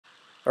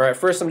Alright,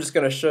 first I'm just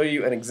going to show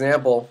you an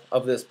example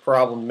of this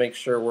problem to make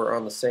sure we're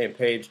on the same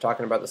page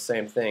talking about the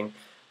same thing.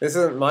 This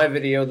isn't my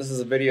video, this is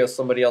a video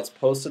somebody else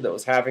posted that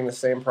was having the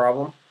same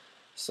problem.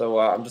 So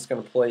I'm just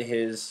going to play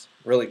his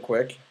really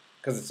quick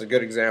because it's a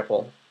good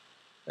example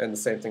and the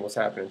same thing was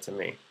happening to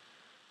me.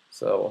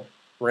 So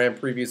RAM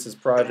previews his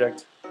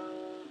project.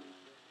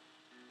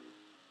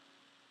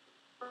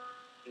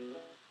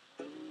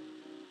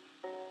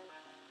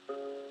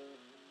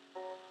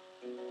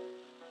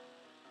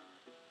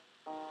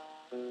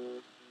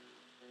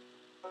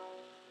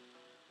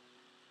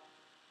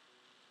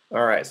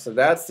 Alright, so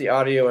that's the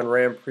audio and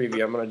RAM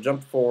preview. I'm going to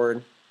jump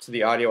forward to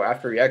the audio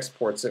after he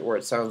exports it where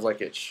it sounds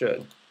like it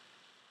should.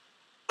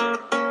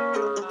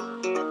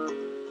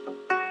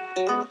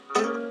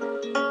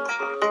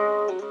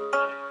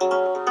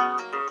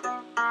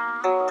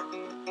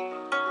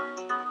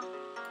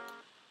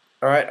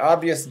 Alright,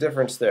 obvious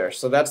difference there.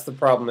 So that's the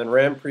problem. In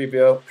RAM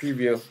preview,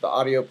 the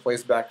audio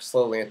plays back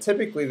slowly. And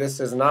typically this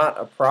is not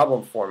a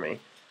problem for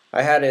me.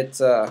 I had it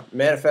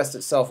manifest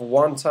itself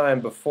one time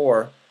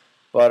before,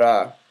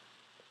 but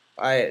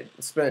I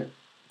spent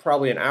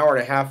probably an hour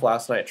and a half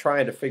last night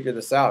trying to figure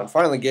this out and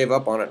finally gave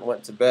up on it and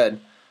went to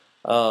bed.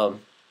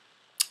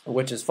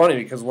 Which is funny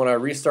because when I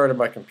restarted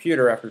my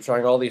computer after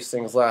trying all these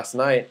things last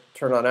night,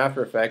 turned on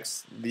After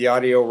Effects, the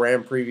audio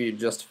RAM previewed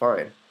just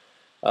fine.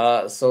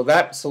 So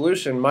that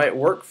solution might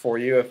work for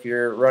you if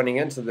you're running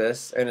into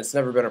this and it's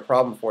never been a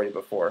problem for you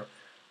before.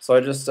 So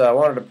I just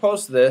wanted to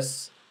post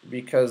this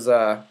because,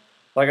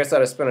 like I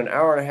said, I spent an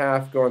hour and a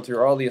half going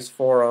through all these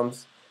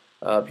forums.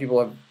 People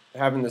have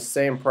having the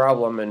same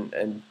problem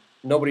and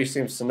nobody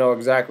seems to know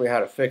exactly how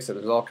to fix it.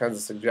 There's all kinds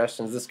of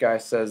suggestions. This guy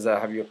says,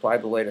 have you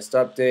applied the latest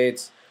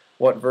updates?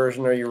 What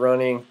version are you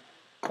running?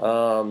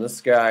 This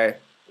guy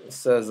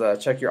says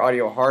check your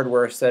audio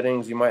hardware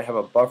settings. You might have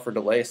a buffer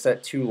delay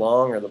set too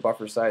long or the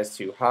buffer size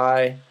too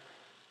high.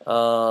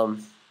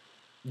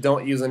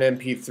 Don't use an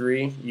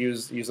MP3.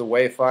 Use a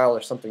WAV file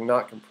or something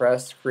not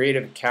compressed.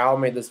 Creative Cow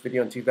made this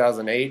video in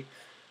 2008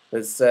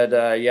 that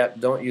said,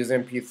 yep, don't use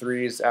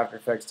MP3s. After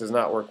Effects does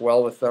not work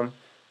well with them.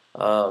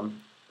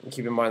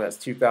 Keep in mind that's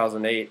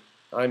 2008.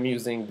 I'm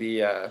using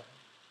the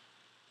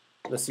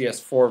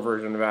CS4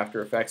 version of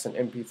After Effects, and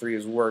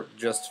MP3s work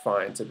just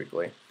fine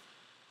typically.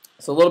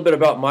 So a little bit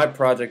about my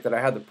project that I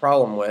had the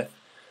problem with.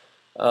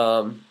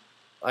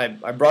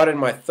 I brought in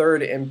my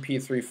third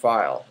MP3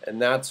 file,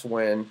 and that's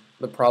when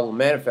the problem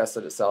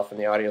manifested itself and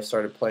the audio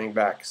started playing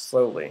back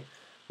slowly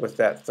with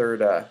that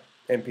third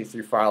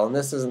MP3 file. And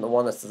this isn't the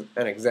one that's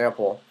an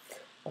example.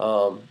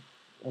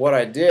 What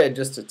I did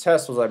just to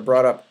test was I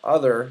brought up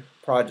other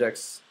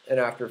projects in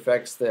After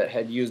Effects that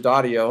had used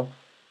audio,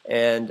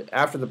 and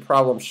after the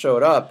problem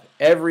showed up,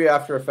 every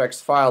After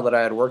Effects file that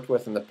I had worked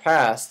with in the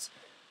past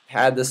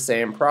had the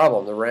same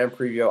problem. The RAM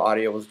preview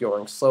audio was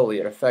going slowly.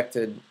 It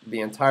affected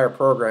the entire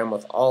program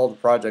with all the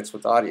projects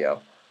with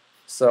audio.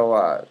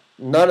 So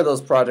none of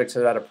those projects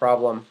had a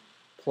problem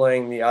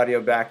playing the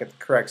audio back at the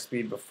correct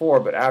speed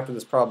before, but after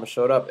this problem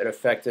showed up, it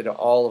affected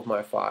all of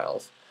my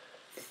files.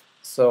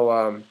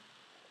 So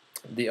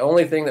the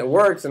only thing that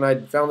worked, and I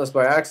found this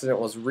by accident,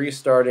 was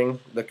restarting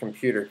the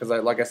computer because,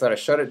 like I said, I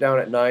shut it down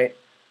at night,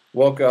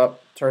 woke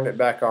up, turned it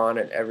back on,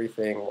 and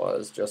everything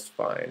was just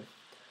fine.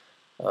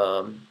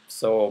 And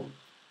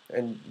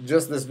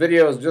just this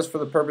video is just for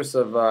the purpose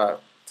of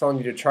telling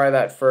you to try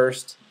that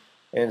first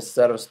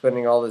instead of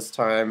spending all this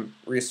time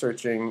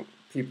researching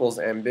people's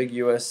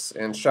ambiguous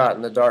and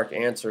shot-in-the-dark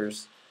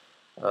answers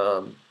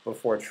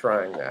before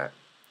trying that.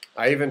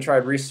 I even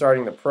tried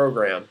restarting the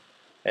program,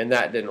 and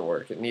that didn't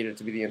work. It needed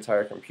to be the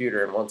entire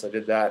computer, and once I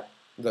did that,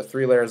 the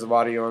 3 layers of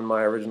audio in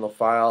my original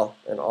file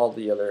and all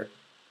the other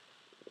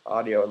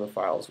audio in the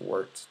files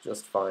worked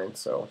just fine.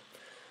 So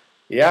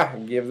yeah,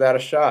 give that a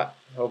shot.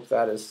 Hope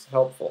that is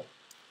helpful.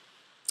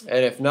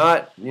 And if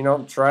not,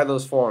 try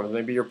those forums.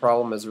 Maybe your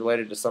problem is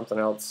related to something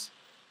else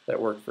that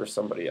worked for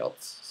somebody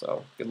else.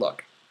 So good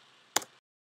luck.